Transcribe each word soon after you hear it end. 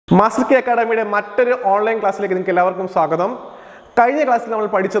Master K അക്കാഡമിയുടെ മറ്റൊരു online ക്ലാസ്സിലേക്ക് നിങ്ങൾക്ക് എല്ലാവർക്കും സ്വാഗതം. കഴിഞ്ഞ ക്ലാസ്സിൽ നമ്മൾ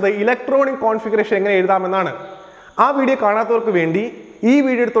പഠിച്ചത് ഇലക്ട്രോണിക് കോൺഫിഗറേഷൻ എങ്ങനെ എഴുതാമെന്നാണ്. ആ വീഡിയോ കാണാത്തവർക്ക് വേണ്ടി ഈ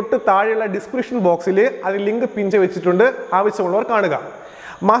വീഡിയോയുടെ തൊട്ട് താഴെയുള്ള ഡിസ്ക്രിപ്ഷൻ ബോക്സിൽ അതിൽ ലിങ്ക് പിൻ ചെയ്ത് വെച്ചിട്ടുണ്ട്. ആവശ്യമുള്ളവർ കാണുക.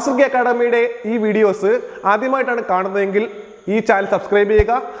 മാസ്റ്റർ കെ അക്കാഡമിയുടെ ഈ വീഡിയോസ് ആദ്യമായിട്ടാണ് കാണുന്നതെങ്കിൽ ഈ ചാനൽ സബ്സ്ക്രൈബ്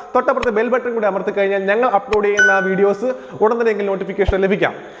ചെയ്യുക. തൊട്ടപ്പുറത്തെ ബെൽ ബട്ടൺ കൂടി അമർത്തി കഴിഞ്ഞാൽ ഞങ്ങൾ അപ്ലോഡ് ചെയ്യുന്ന വീഡിയോസ് ഉടൻ തന്നെ നോട്ടിഫിക്കേഷൻ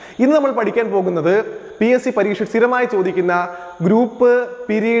ലഭിക്കാം. ഇന്ന് നമ്മൾ പഠിക്കാൻ പോകുന്നത് PSC പരീക്ഷ സ്ഥിരമായി ചോദിക്കുന്ന ഗ്രൂപ്പ്,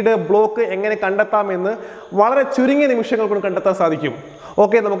 പീരീഡ്, ബ്ലോക്ക് എങ്ങനെ കണ്ടെത്താമെന്ന് വളരെ ചുരുങ്ങിയ നിമിഷങ്ങൾ കൊണ്ട് കണ്ടെത്താൻ സാധിക്കും.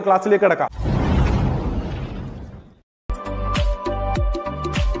 ഓക്കെ, നമുക്ക് ക്ലാസ്സിലേക്ക് കിടക്കാം.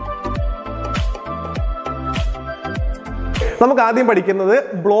 നമുക്ക് ആദ്യം പഠിക്കുന്നത്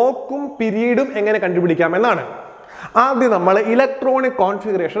ബ്ലോക്കും പീരീഡും എങ്ങനെ കണ്ടുപിടിക്കാം എന്നാണ്. ആദ്യം നമ്മൾ ഇലക്ട്രോണിക്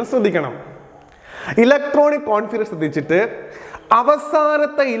കോൺഫിഗറേഷൻ ശ്രദ്ധിക്കണം. ഇലക്ട്രോണിക് കോൺഫിഗറേഷൻ ശ്രദ്ധിച്ചിട്ട്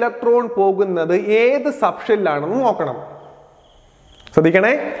അവസാനത്തെ ഇലക്ട്രോൺ പോകുന്നത് ഏത് സബ്ഷെല്ലാണെന്ന് നോക്കണം.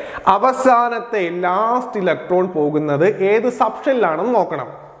 ശ്രദ്ധിക്കണേ, അവസാനത്തെ ലാസ്റ്റ് ഇലക്ട്രോൺ പോകുന്നത് ഏത് സബ്ഷെല്ലാണെന്ന് നോക്കണം.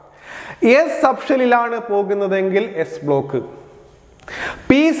 എസ് സബ്ഷെല്ലിലാണ് പോകുന്നതെങ്കിൽ എസ് ബ്ലോക്ക്,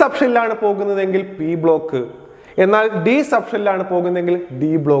 പി സബ്ഷെല്ലിലാണ് പോകുന്നതെങ്കിൽ പി ബ്ലോക്ക്, എന്നാൽ ഡി സബ്ഷെല്ലിലാണ് പോകുന്നതെങ്കിൽ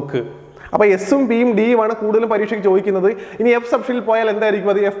ഡി ബ്ലോക്ക്. അപ്പൊ എസും പിയും ഡിയും ആണ് കൂടുതലും പരീക്ഷയ്ക്ക് ചോദിക്കുന്നത്. ഇനി എഫ് സബ്ഷെല്ലിൽ പോയാൽ എന്തായിരിക്കും?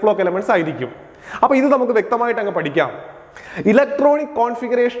 അത് എഫ് ബ്ലോക്ക് എലമെന്റ്സ് ആയിരിക്കും. അപ്പൊ ഇത് നമുക്ക് വ്യക്തമായിട്ട് അങ്ങ് പഠിക്കാം. ഇലക്ട്രോണിക്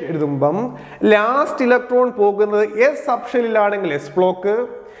കോൺഫിഗറേഷൻ എഴുതുമ്പം ലാസ്റ്റ് ഇലക്ട്രോൺ പോകുന്നത് S സബ്ഷെല്ലിലാണെങ്കിൽ S block,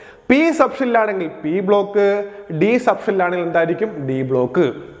 P സബ്ഷെല്ലിലാണെങ്കിൽ P block, D സബ്ഷെല്ലിലാണെങ്കിൽ എന്തായിരിക്കും? D block.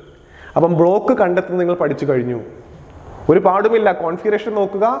 അപ്പം ബ്ലോക്ക് കണ്ടെത്തുന്നത് നിങ്ങൾ പഠിച്ചു കഴിഞ്ഞു. ഒരു പാടുമില്ല. കോൺഫിഗറേഷൻ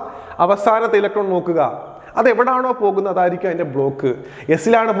നോക്കുക, അവസാനത്തെ ഇലക്ട്രോൺ നോക്കുക, അത് എവിടാണോ പോകുന്നത് അതായിരിക്കും അതിന്റെ ബ്ലോക്ക്.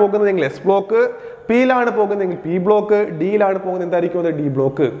 എസിലാണ് പോകുന്നതെങ്കിൽ എസ് ബ്ലോക്ക്, പിയിലാണ് പോകുന്നതെങ്കിൽ പി ബ്ലോക്ക്, ഡിയിലാണ് പോകുന്നത് എന്തായിരിക്കും? അത് ഡി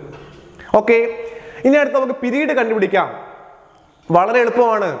ബ്ലോക്ക്. ഓക്കെ, ഇനി അടുത്ത് നമുക്ക് പീരീഡ് കണ്ടുപിടിക്കാം. വളരെ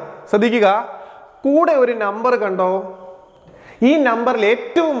എളുപ്പമാണ്. ശ്രദ്ധിക്കുക, കൂടെ ഒരു നമ്പർ കണ്ടോ? ഈ നമ്പറിൽ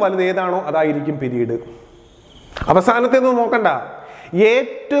ഏറ്റവും വലുത് ഏതാണോ അതായിരിക്കും പീരീഡ്. അവസാനത്തെ ഒന്നും നോക്കണ്ട,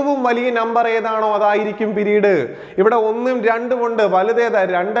 ഏറ്റവും വലിയ നമ്പർ ഏതാണോ അതായിരിക്കും പീരീഡ്. ഇവിടെ 1ഉം 2ഉം ഉണ്ട്, വലുതേതാ?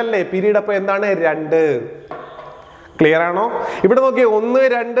 2 അല്ലേ? പീരീഡ് അപ്പൊ എന്താണ്? 2. ക്ലിയർ ആണോ? ഇവിടെ നോക്കിയേ, 1,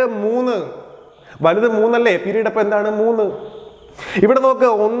 2, 3, വലുത് 3 അല്ലേ? പീരീഡ് അപ്പൊ എന്താണ്? 3. ഇവിടെ നോക്ക്,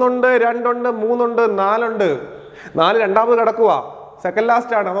 1 ഉണ്ട്, 2 ഉണ്ട്, 3 ഉണ്ട്, 4 ഉണ്ട്. 4 രണ്ടാമത് കിടക്കുക, സെക്കൻഡ്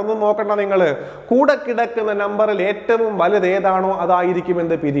ലാസ്റ്റ് ആണ്. അതൊന്നും നോക്കണ്ട നിങ്ങൾ. കൂടെ കിടക്കുന്ന നമ്പറിൽ ഏറ്റവും വലുത് ഏതാണോ അതായിരിക്കും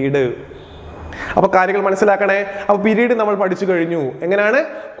എന്ത്? പീരീഡ്. അപ്പൊ കാര്യങ്ങൾ മനസ്സിലാക്കണേ. അപ്പൊ പീരീഡ് നമ്മൾ പഠിച്ചു കഴിഞ്ഞു. എങ്ങനെയാണ്?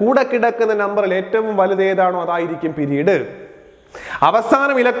 കൂടെ കിടക്കുന്ന നമ്പറിൽ ഏറ്റവും വലുത് ഏതാണോ അതായിരിക്കും പീരീഡ്.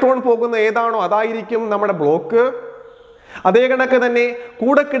 അവസാനം ഇലക്ട്രോൺ പോകുന്ന ഏതാണോ അതായിരിക്കും നമ്മുടെ ബ്ലോക്ക്. അതേ കണക്ക് തന്നെ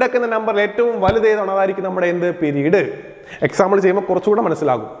കൂടെ കിടക്കുന്ന നമ്പറിൽ ഏറ്റവും വലുത് ഏതാണോ അതായിരിക്കും നമ്മുടെ എന്ത്? പീരീഡ്. എക്സാമ്പിൾ ചെയ്യുമ്പോൾ കുറച്ചുകൂടെ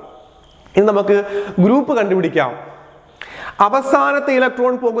മനസ്സിലാകും. ഇനി നമുക്ക് ഗ്രൂപ്പ് കണ്ടുപിടിക്കാം. അവസാനത്തെ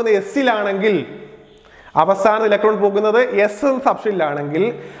ഇലക്ട്രോൺ പോകുന്ന എസിലാണെങ്കിൽ, അവസാന ഇലക്ട്രോൺ പോകുന്നത് എസ് സബ്ഷെല്ലിലാണെങ്കിൽ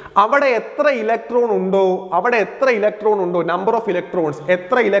അവിടെ എത്ര ഇലക്ട്രോൺ ഉണ്ടോ, നമ്പർ ഓഫ് ഇലക്ട്രോൺസ്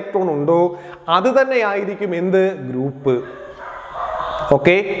എത്ര ഇലക്ട്രോൺ ഉണ്ടോ അത് തന്നെ ആയിരിക്കും എന്ത്? ഗ്രൂപ്പ്.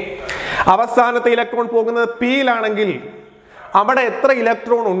 ഓക്കെ, അവസാനത്തെ ഇലക്ട്രോൺ പോകുന്നത് പിയിലാണെങ്കിൽ അവിടെ എത്ര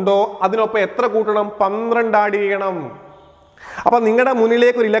ഇലക്ട്രോൺ ഉണ്ടോ അതിനൊപ്പം എത്ര കൂട്ടണം? 12 ആഡ് ചെയ്യണം. അപ്പൊ നിങ്ങളുടെ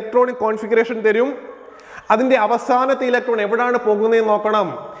മുന്നിലേക്ക് ഒരു ഇലക്ട്രോണിക് കോൺഫിഗറേഷൻ തരും. അതിന്റെ അവസാനത്തെ ഇലക്ട്രോൺ എവിടാണ് പോകുന്നതെന്ന് നോക്കണം.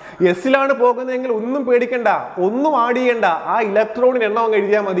 എസിലാണ് പോകുന്നതെങ്കിൽ ഒന്നും പേടിക്കണ്ട, ഒന്നും ആഡ് ചെയ്യണ്ട. ആ ഇലക്ട്രോണിന് എണ്ണം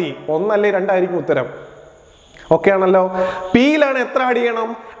എഴുതിയാൽ മതി. 1 അല്ലേ 2 ആയിരിക്കും ഉത്തരം. ഓക്കെ ആണല്ലോ. പിയിലാണ് എത്ര ആഡ് ചെയ്യണം?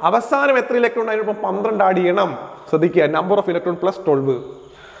 അവസാനം എത്ര ഇലക്ട്രോൺ ആയിരിക്കും? 12 ആഡ് ചെയ്യണം. ശ്രദ്ധിക്കുക, നമ്പർ ഓഫ് ഇലക്ട്രോൺ പ്ലസ് 12.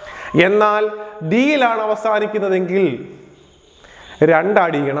 എന്നാൽ ഡിയിലാണ് അവസാനിക്കുന്നതെങ്കിൽ 2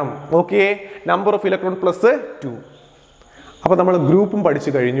 ആഡ് ചെയ്യണം. Okay, number of electron plus 2. അപ്പൊ നമ്മൾ ഗ്രൂപ്പും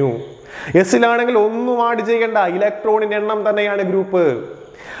പഠിച്ചു കഴിഞ്ഞു. എസിലാണെങ്കിൽ ഒന്നും ആഡ് ചെയ്യണ്ട, ഇലക്ട്രോണിന്റെ എണ്ണം തന്നെയാണ് ഗ്രൂപ്പ്.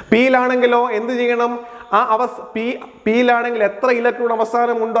 പിയിലാണെങ്കിലോ എന്ത് ചെയ്യണം? പിയിലാണെങ്കിൽ എത്ര ഇലക്ട്രോൺ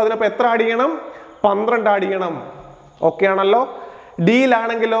അവസാനം ഉണ്ടോ അതിനൊപ്പം എത്ര ആഡ് ചെയ്യണം? 12 ആഡ് ചെയ്യണം. ഓക്കെ ആണല്ലോ.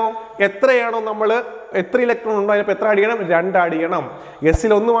 ഡിയിലാണെങ്കിലോ എത്രയാണോ എത്ര ഇലക്ട്രോൺ ഉണ്ടോ അതിനൊപ്പം എത്ര ആഡ് ചെയ്യണം? 2 ആഡ് ചെയ്യണം.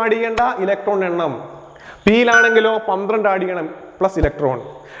 എസിൽ ഒന്നും ആഡ് ചെയ്യണ്ട, ഇലക്ട്രോൺ എണ്ണം. പിയിലാണെങ്കിലോ 12 ആഡ് ചെയ്യണം plus electron.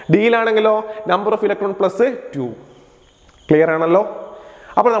 ഡിയിലാണെങ്കിലോ number of electron plus 2. Clear ആണല്ലോ.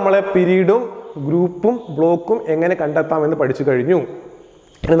 അപ്പൊ നമ്മൾ പീരീഡും ഗ്രൂപ്പും ബ്ലോക്കും എങ്ങനെ കണ്ടെത്താമെന്ന് പഠിച്ചു കഴിഞ്ഞു.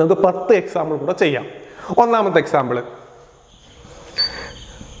 ഇനി നമുക്ക് 10 എക്സാമ്പിൾ കൂടെ ചെയ്യാം. ഒന്നാമത്തെ എക്സാമ്പിൾ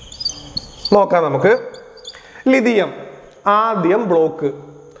നോക്കാം നമുക്ക്. ലിഥിയം, ആദ്യം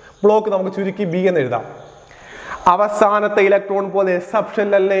ബ്ലോക്ക് നമുക്ക് ചുരുക്കി ബി എന്ന് എഴുതാം. അവസാനത്തെ ഇലക്ട്രോൺ പോലെ എസ്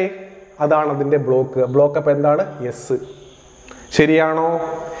സബ്ഷെൽ അല്ലേ? അതാണ് അതിന്റെ ബ്ലോക്ക്. ബ്ലോക്ക് അപ്പൊ എന്താണ്? എസ്. ശരിയാണോ?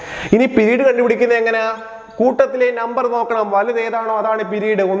 ഇനി പീരീഡ് കണ്ടുപിടിക്കുന്നത് എങ്ങനെയാ? കൂട്ടത്തിലെ നമ്പർ നോക്കണം, വലുത് ഏതാണോ അതാണ്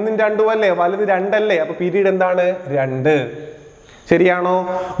പീരീഡ്. 1ഉം 2ഉം അല്ലേ? വലുത് 2 അല്ലേ? അപ്പൊ പീരീഡ് എന്താണ്? 2. ശരിയാണോ?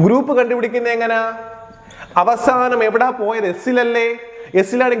 ഗ്രൂപ്പ് കണ്ടുപിടിക്കുന്നത് എങ്ങനെയാ? അവസാനം എവിടാ പോയത്? എസിലല്ലേ?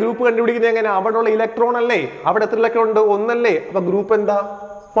 എസിലാണ് ഗ്രൂപ്പ് കണ്ടുപിടിക്കുന്നത് എങ്ങനെ? അവിടെയുള്ള ഇലക്ട്രോൺ അല്ലേ? അവിടെ എത്ര ഇലക്ട്രോൺ ഉണ്ട്? ഒന്നല്ലേ? അപ്പൊ ഗ്രൂപ്പ് എന്താ?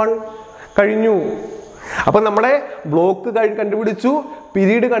 1 കഴിഞ്ഞു. അപ്പൊ നമ്മുടെ ബ്ലോക്ക് കണ്ടുപിടിച്ചു,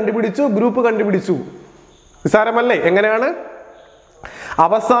 പീരീഡ് കണ്ടുപിടിച്ചു, ഗ്രൂപ്പ് കണ്ടുപിടിച്ചു. നിസ്സാരമല്ലേ? എങ്ങനെയാണ്?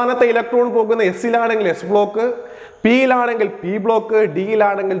 അവസാനത്തെ ഇലക്ട്രോൺ പോകുന്ന എസിലാണെങ്കിൽ S block, പിയിലാണെങ്കിൽ P block,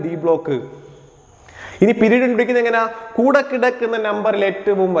 ഡിയിലാണെങ്കിൽ D block. ഇനി പീരീഡ് കണ്ടുപിടിക്കുന്നത് എങ്ങനെയാ? കൂടെ കിടക്കുന്ന നമ്പറിൽ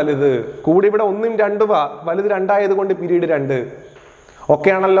ഏറ്റവും വലുത്. കൂടെ ഇവിടെ 1ഉം 2ഉം വലുത് 2 ആയതുകൊണ്ട് പീരീഡ് 2. ഓക്കെ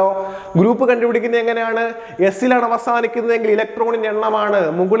ആണല്ലോ. ഗ്രൂപ്പ് കണ്ടുപിടിക്കുന്നത് എങ്ങനെയാണ്? എസിലാണ് അവസാനിക്കുന്നതെങ്കിൽ ഇലക്ട്രോണിന്റെ എണ്ണമാണ്,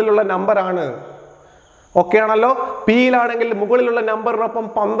 മുകളിലുള്ള നമ്പർ ആണ്. ഓക്കെ ആണല്ലോ. പിയിലാണെങ്കിൽ മുകളിലുള്ള നമ്പറിനൊപ്പം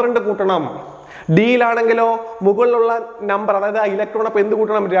 12 കൂട്ടണം. ഡിയിലാണെങ്കിലോ മുകളിലുള്ള നമ്പർ, അതായത് ആ ഇലക്ട്രോണൊപ്പം എന്ത്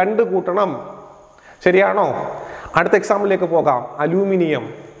കൂട്ടണം? 2 കൂട്ടണം. ശരിയാണോ? അടുത്ത എക്സാമ്പിളിലേക്ക് പോകാം. അലൂമിനിയം.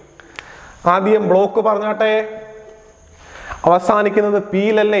 ആദ്യം ബ്ലോക്ക് പറഞ്ഞാട്ടെ. അവസാനിക്കുന്നത്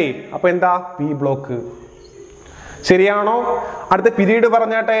പിയിലല്ലേ? അപ്പൊ എന്താ? P block. ശരിയാണോ? അടുത്ത പീരീഡ്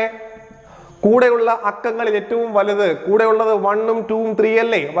പറഞ്ഞാട്ടെ. കൂടെയുള്ള അക്കങ്ങളിൽ ഏറ്റവും വലുത്, കൂടെയുള്ളത് 1ഉം 2ഉം 3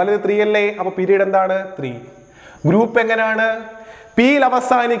 അല്ലേ? വലുത് 3 അല്ലേ? അപ്പൊ പീരീഡ് എന്താണ്? 3. ഗ്രൂപ്പ് എങ്ങനെയാണ്? പിയിൽ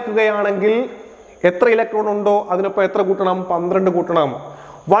അവസാനിക്കുകയാണെങ്കിൽ എത്ര ഇലക്ട്രോൺ ഉണ്ടോ അതിനൊപ്പം എത്ര കൂട്ടണം? 12 കൂട്ടണം.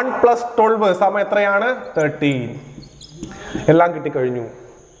 1 + 12 സമയം എത്രയാണ്? 13. എല്ലാം കിട്ടിക്കഴിഞ്ഞു.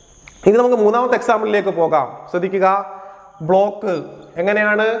 ഇനി നമുക്ക് മൂന്നാമത്തെ എക്സാമ്പിളിലേക്ക് പോകാം. ശ്രദ്ധിക്കുക. ബ്ലോക്ക്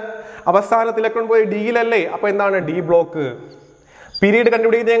എങ്ങനെയാണ്? അവസാനത്തെ ഇലക്ട്രോൺ പോയി ഡിയിലല്ലേ? അപ്പൊ എന്താണ്? D block. പീരീഡ്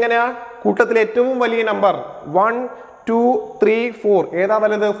കണ്ടുപിടിക്കുന്നത് എങ്ങനെയാ? കൂട്ടത്തിലെ ഏറ്റവും വലിയ നമ്പർ 1, 2, 3, 4. ഏതാ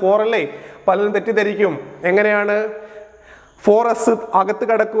വലുത്? 4 അല്ലേ? പലരും തെറ്റിദ്ധരിക്കും. എങ്ങനെയാണ്? 4s അകത്ത്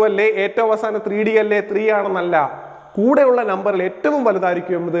കിടക്കുമല്ലേ? ഏറ്റവും അവസാനം 3D അല്ലേ? 3 ആണെന്നല്ല. കൂടെയുള്ള നമ്പറിൽ ഏറ്റവും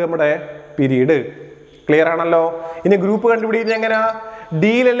വലുതായിരിക്കും ഇത് നമ്മുടെ പീരീഡ്. ക്ലിയർ ആണല്ലോ. ഇനി ഗ്രൂപ്പ് കണ്ടുപിടിക്കുന്നത് എങ്ങനെയാ?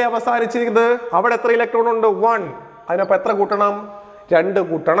 ഡിയിലല്ലേ അവസാനിച്ചിരിക്കുന്നത്? അവിടെ എത്ര ഇലക്ട്രോൺ ഉണ്ട്? 1. അതിനൊപ്പം എത്ര കൂട്ടണം? 2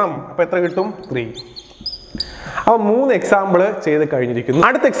 കൂട്ടണം. അപ്പൊ എത്ര കിട്ടും? 3. അപ്പൊ 3 എക്സാമ്പിൾ ചെയ്ത് കഴിഞ്ഞിരിക്കുന്നു.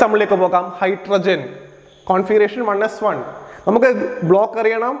 അടുത്ത എക്സാമ്പിളിലേക്ക് പോകാം. ഹൈഡ്രജൻ. Configuration 1s1. നമുക്ക് ബ്ലോക്ക്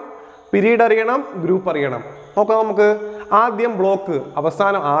അറിയണം, പീരീഡ് അറിയണം, ഗ്രൂപ്പ് അറിയണം. നോക്കാം. നമുക്ക് ആദ്യം ബ്ലോക്ക്.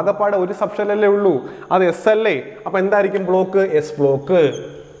 അവസാനം ആകെപ്പാടെ ഒരു സബ്ഷെല്ലല്ലേ ഉള്ളൂ, അത് എസ് അല്ലേ? അപ്പൊ എന്തായിരിക്കും ബ്ലോക്ക്? S block.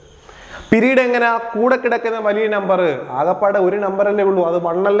 പീരീഡ് എങ്ങനെയാ? കൂടെ കിടക്കുന്ന വലിയ നമ്പർ. ആകെപ്പാടെ ഒരു നമ്പർ അല്ലേ ഉള്ളൂ, അത്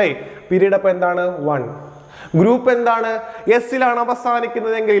 1 അല്ലേ? പീരീഡ് അപ്പൊ എന്താണ്? 1. ഗ്രൂപ്പ് എന്താണ്? എസിലാണ്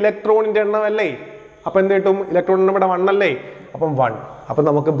അവസാനിക്കുന്നതെങ്കിൽ ഇലക്ട്രോണിന്റെ എണ്ണം അല്ലേ? അപ്പൊ എന്ത് കിട്ടും? ഇലക്ട്രോൺ ഇവിടെ 1 അല്ലേ? അപ്പം 1. അപ്പൊ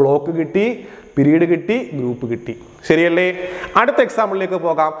നമുക്ക് ബ്ലോക്ക് കിട്ടി, പീരീഡ് കിട്ടി, ഗ്രൂപ്പ് കിട്ടി. ശരിയല്ലേ? അടുത്ത എക്സാമ്പിളിലേക്ക്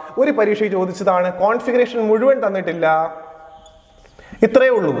പോകാം. ഒരു പരീക്ഷ ചോദിച്ചതാണ്. കോൺഫിഗറേഷൻ മുഴുവൻ തന്നിട്ടില്ല,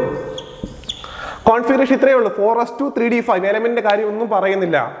 ഇത്രയേ ഉള്ളൂ. കോൺഫിഗറേഷൻ ഇത്രയേ ഉള്ളൂ. 4s2 3d5 എലമെന്റിന്റെ കാര്യം ഒന്നും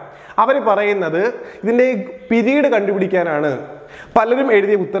പറയുന്നില്ല. അവർ പറയുന്നത് ഇതിന്റെ പീരീഡ് കണ്ടുപിടിക്കാനാണ്. പലരും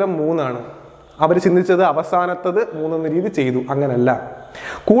എഴുതിയ ഉത്തരം 3 ആണ്. അവർ ചിന്തിച്ചത് അവസാനത്തത് 3 എന്ന രീതി ചെയ്തു. അങ്ങനല്ല.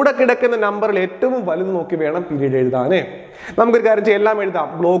 കൂടെ കിടക്കുന്ന നമ്പറിൽ ഏറ്റവും വലുത് നോക്കി വേണം പീരീഡ് എഴുതാന്. നമുക്കൊരു കാര്യം ചെയ്യാം, എല്ലാം എഴുതാം.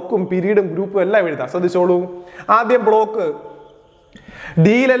 ബ്ലോക്കും പീരീഡും ഗ്രൂപ്പും എല്ലാം എഴുതാം. ശ്രദ്ധിച്ചോളൂ. ആദ്യം ബ്ലോക്ക്.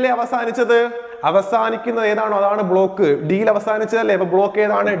 ഡിയിലല്ലേ അവസാനിച്ചത്? അവസാനിക്കുന്നത് ഏതാണോ അതാണ് ബ്ലോക്ക്. ഡിയിൽ അവസാനിച്ചതല്ലേ? അപ്പൊ ബ്ലോക്ക്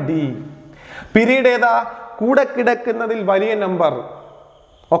ഏതാണ്? ഡി. പീരീഡ് ഏതാ? കൂടെ കിടക്കുന്നതിൽ വലിയ നമ്പർ.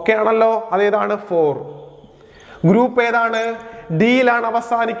 ഓക്കെ ആണല്ലോ? അതേതാണ്? 4. ഗ്രൂപ്പ് ഏതാണ്? ഡിയിലാണ്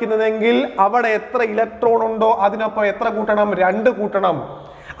അവസാനിക്കുന്നതെങ്കിൽ അവിടെ എത്ര ഇലക്ട്രോൺ ഉണ്ടോ അതിനൊപ്പം എത്ര കൂട്ടണം? 2 കൂട്ടണം.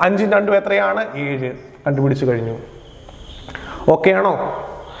 5ഉം 2ഉം എത്രയാണ്? 7. കണ്ടുപിടിച്ചു കഴിഞ്ഞു. ഓക്കെ ആണോ?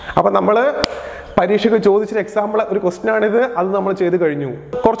 അപ്പൊ നമ്മള് പരീക്ഷയ്ക്ക് ചോദിച്ചൊരു എക്സാമ്പിൾ, ഒരു ക്വസ്റ്റ്യൻ ആണിത്. അത് നമ്മൾ ചെയ്ത് കഴിഞ്ഞു.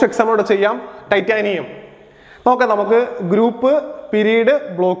 കുറച്ച് എക്സാമ്പിളോടെ ചെയ്യാം. ടൈറ്റാനിയം നോക്കാം. നമുക്ക് ഗ്രൂപ്പ്, പീരീഡ്,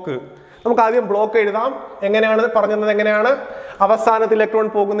 ബ്ലോക്ക്. നമുക്ക് ആദ്യം ബ്ലോക്ക് എഴുതാം. എങ്ങനെയാണ് പറഞ്ഞത്? എങ്ങനെയാണ്? അവസാനത്തിൽ ഇലക്ട്രോൺ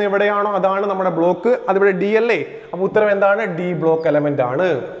പോകുന്നത് എവിടെയാണോ അതാണ് നമ്മുടെ ബ്ലോക്ക്. അതിവിടെ ഡി അല്ലേ? അപ്പൊ ഉത്തരം എന്താണ്? ഡി ബ്ലോക്ക് എലമെന്റ് ആണ്.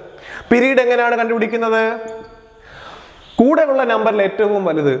 പീരീഡ് എങ്ങനെയാണ് കണ്ടുപിടിക്കുന്നത്? കൂടെയുള്ള നമ്പറിൽ ഏറ്റവും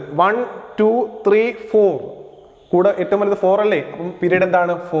വലുത് 1, 2, 3, 4. കൂടെ ഏറ്റവും വലുത് 4 അല്ലേ? അപ്പം പീരീഡ്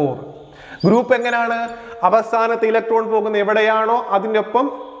എന്താണ്? 4. ഗ്രൂപ്പ് എങ്ങനെയാണ്? അവസാനത്തെ ഇലക്ട്രോൺ പോകുന്നത് എവിടെയാണോ അതിൻ്റെ ഒപ്പം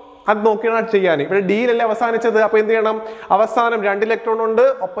അത് നോക്കിയാണ് ചെയ്യാൻ. ഇവിടെ ഡിയിലല്ലേ അവസാനിച്ചത്? അപ്പൊ എന്ത് ചെയ്യണം? അവസാനം 2 ഇലക്ട്രോൺ ഉണ്ട്,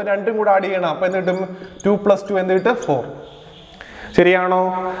 ഒപ്പം 2ഉം കൂടെ ആഡ് ചെയ്യണം. അപ്പൊ എന്ത് കിട്ടും? 2 + 2 എന്ത് കിട്ടും? 4. ശരിയാണോ?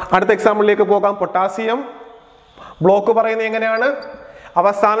 അടുത്ത എക്സാമ്പിളിലേക്ക് പോകാം. പൊട്ടാസ്യം. ബ്ലോക്ക് പറയുന്നത് എങ്ങനെയാണ്?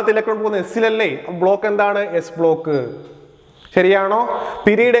 അവസാനത്തെ ഇലക്ട്രോൺ പോകുന്നത് എസിലല്ലേ? ബ്ലോക്ക് എന്താണ്? S block. ശരിയാണോ?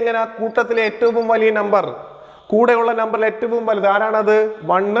 പീരീഡ് എങ്ങനെയാ? കൂട്ടത്തിലെ ഏറ്റവും വലിയ നമ്പർ. കൂടെയുള്ള നമ്പറിൽ ഏറ്റവും വലുത് ആരാണത്?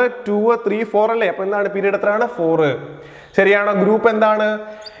 1, 2, 3, 4 അല്ലേ? അപ്പൊ എന്താണ് പീരീഡ്? എത്രയാണ്? 4. ശരിയാണോ? ഗ്രൂപ്പ് എന്താണ്?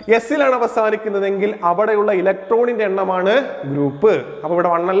 എസിലാണ് അവസാനിക്കുന്നതെങ്കിൽ അവിടെയുള്ള ഇലക്ട്രോണിന്റെ എണ്ണമാണ് ഗ്രൂപ്പ്. അപ്പൊ ഇവിടെ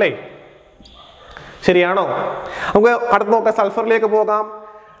 1 അല്ലേ? ശരിയാണോ? നമുക്ക് അടുത്ത് നോക്കാം. സൾഫറിലേക്ക് പോകാം.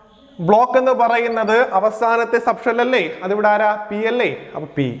 ബ്ലോക്ക് എന്ന് പറയുന്നത് അവസാനത്തെ സബ്ഷെൽ അല്ലേ? അതിവിടെ ആരാ? പി അല്ലേ? അപ്പൊ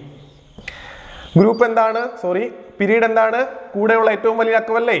പി. ഗ്രൂപ്പ് എന്താണ്? സോറി, പീരീഡ് എന്താണ്? കൂടെയുള്ള ഏറ്റവും വലിയ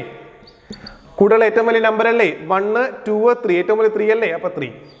അക്കമല്ലേ? കൂടുതൽ ഏറ്റവും വലിയ നമ്പർ അല്ലേ 1 2 3 ഏറ്റവും വലിയ 3 അല്ലേ അപ്പൊ 3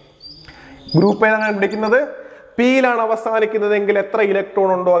 ഗ്രൂപ്പ് ഏതാണ് കണ്ടുപിടിക്കുന്നത് പിയിലാണ് അവസാനിക്കുന്നതെങ്കിൽ എത്ര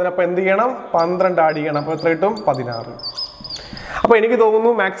ഇലക്ട്രോൺ ഉണ്ടോ അതിനപ്പോൾ എന്ത് ചെയ്യണം 12 ആഡ് ചെയ്യണം അപ്പോൾ എത്ര കിട്ടും 16 അപ്പോൾ എനിക്ക്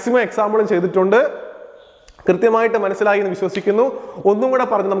തോന്നുന്നു മാക്സിമം എക്സാമ്പിളും ചെയ്തിട്ടുണ്ട് കൃത്യമായിട്ട് മനസ്സിലായി എന്ന് വിശ്വസിക്കുന്നു ഒന്നും കൂടെ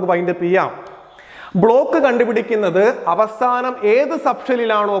പറഞ്ഞ് നമുക്ക് വൈൻഡ് അപ്പ് ചെയ്യാം ബ്ലോക്ക് കണ്ടുപിടിക്കുന്നത് അവസാനം ഏത്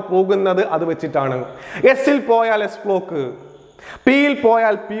സബ്ഷെല്ലിലാണോ പോകുന്നത് അത് വെച്ചിട്ടാണ് എസിൽ പോയാൽ എസ് ബ്ലോക്ക് പിയിൽ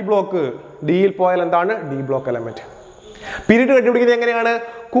പോയാൽ പി ബ്ലോക്ക് ഡിയിൽ പോയാൽ എന്താണ് ഡി ബ്ലോക്ക് എലമെന്റ് പീരീഡ് കണ്ടുപിടിക്കുന്നത് എങ്ങനെയാണ്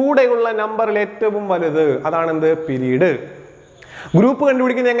കൂടെയുള്ള നമ്പറിൽ ഏറ്റവും വലുത് അതാണ് എന്ത് പീരീഡ് ഗ്രൂപ്പ്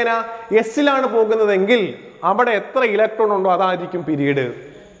കണ്ടുപിടിക്കുന്നത് എങ്ങനെയാ എസിലാണ് പോകുന്നതെങ്കിൽ അവിടെ എത്ര ഇലക്ട്രോൺ ഉണ്ടോ അതായിരിക്കും പീരീഡ്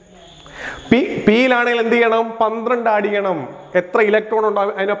പിയിലാണെങ്കിൽ എന്ത് ചെയ്യണം 12 ആഡ് ചെയ്യണം എത്ര ഇലക്ട്രോൺ ഉണ്ടോ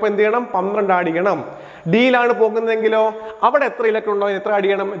അതിനൊപ്പം എന്ത് ചെയ്യണം 12 ആഡ് ചെയ്യണം ഡിയിലാണ് പോകുന്നതെങ്കിലോ അവിടെ എത്ര ഇലക്ട്രോൺ ഉണ്ടോ എത്ര ആഡ്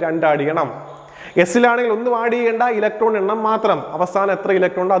ചെയ്യണം 2 ആഡ് ചെയ്യണം എസിലാണെങ്കിൽ ഒന്നും ആഡ് ചെയ്യേണ്ട ഇലക്ട്രോൺ എണ്ണം മാത്രം അവസാനം എത്ര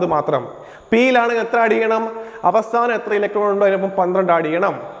ഇലക്ട്രോൺ ഉണ്ടോ അത് മാത്രം പിയിലാണെങ്കിൽ എത്ര ആഡ് ചെയ്യണം അവസാനം എത്ര ഇലക്ട്രോൺ ഉണ്ടോ അതിനൊപ്പം 12 ആഡ്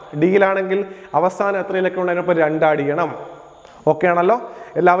ചെയ്യണം ഡിയിലാണെങ്കിൽ അവസാനം എത്ര ഇലക്ട്രോൺ ഉണ്ടോ അതിനൊപ്പം 2 ആഡ് ചെയ്യണം ഓക്കെ ആണല്ലോ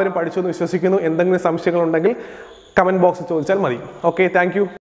എല്ലാവരും പഠിച്ചു എന്ന് വിശ്വസിക്കുന്നു എന്തെങ്കിലും സംശയങ്ങൾ ഉണ്ടെങ്കിൽ കമന്റ് ബോക്സിൽ ചോദിച്ചാൽ മതി ഓക്കെ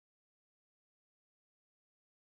താങ്ക്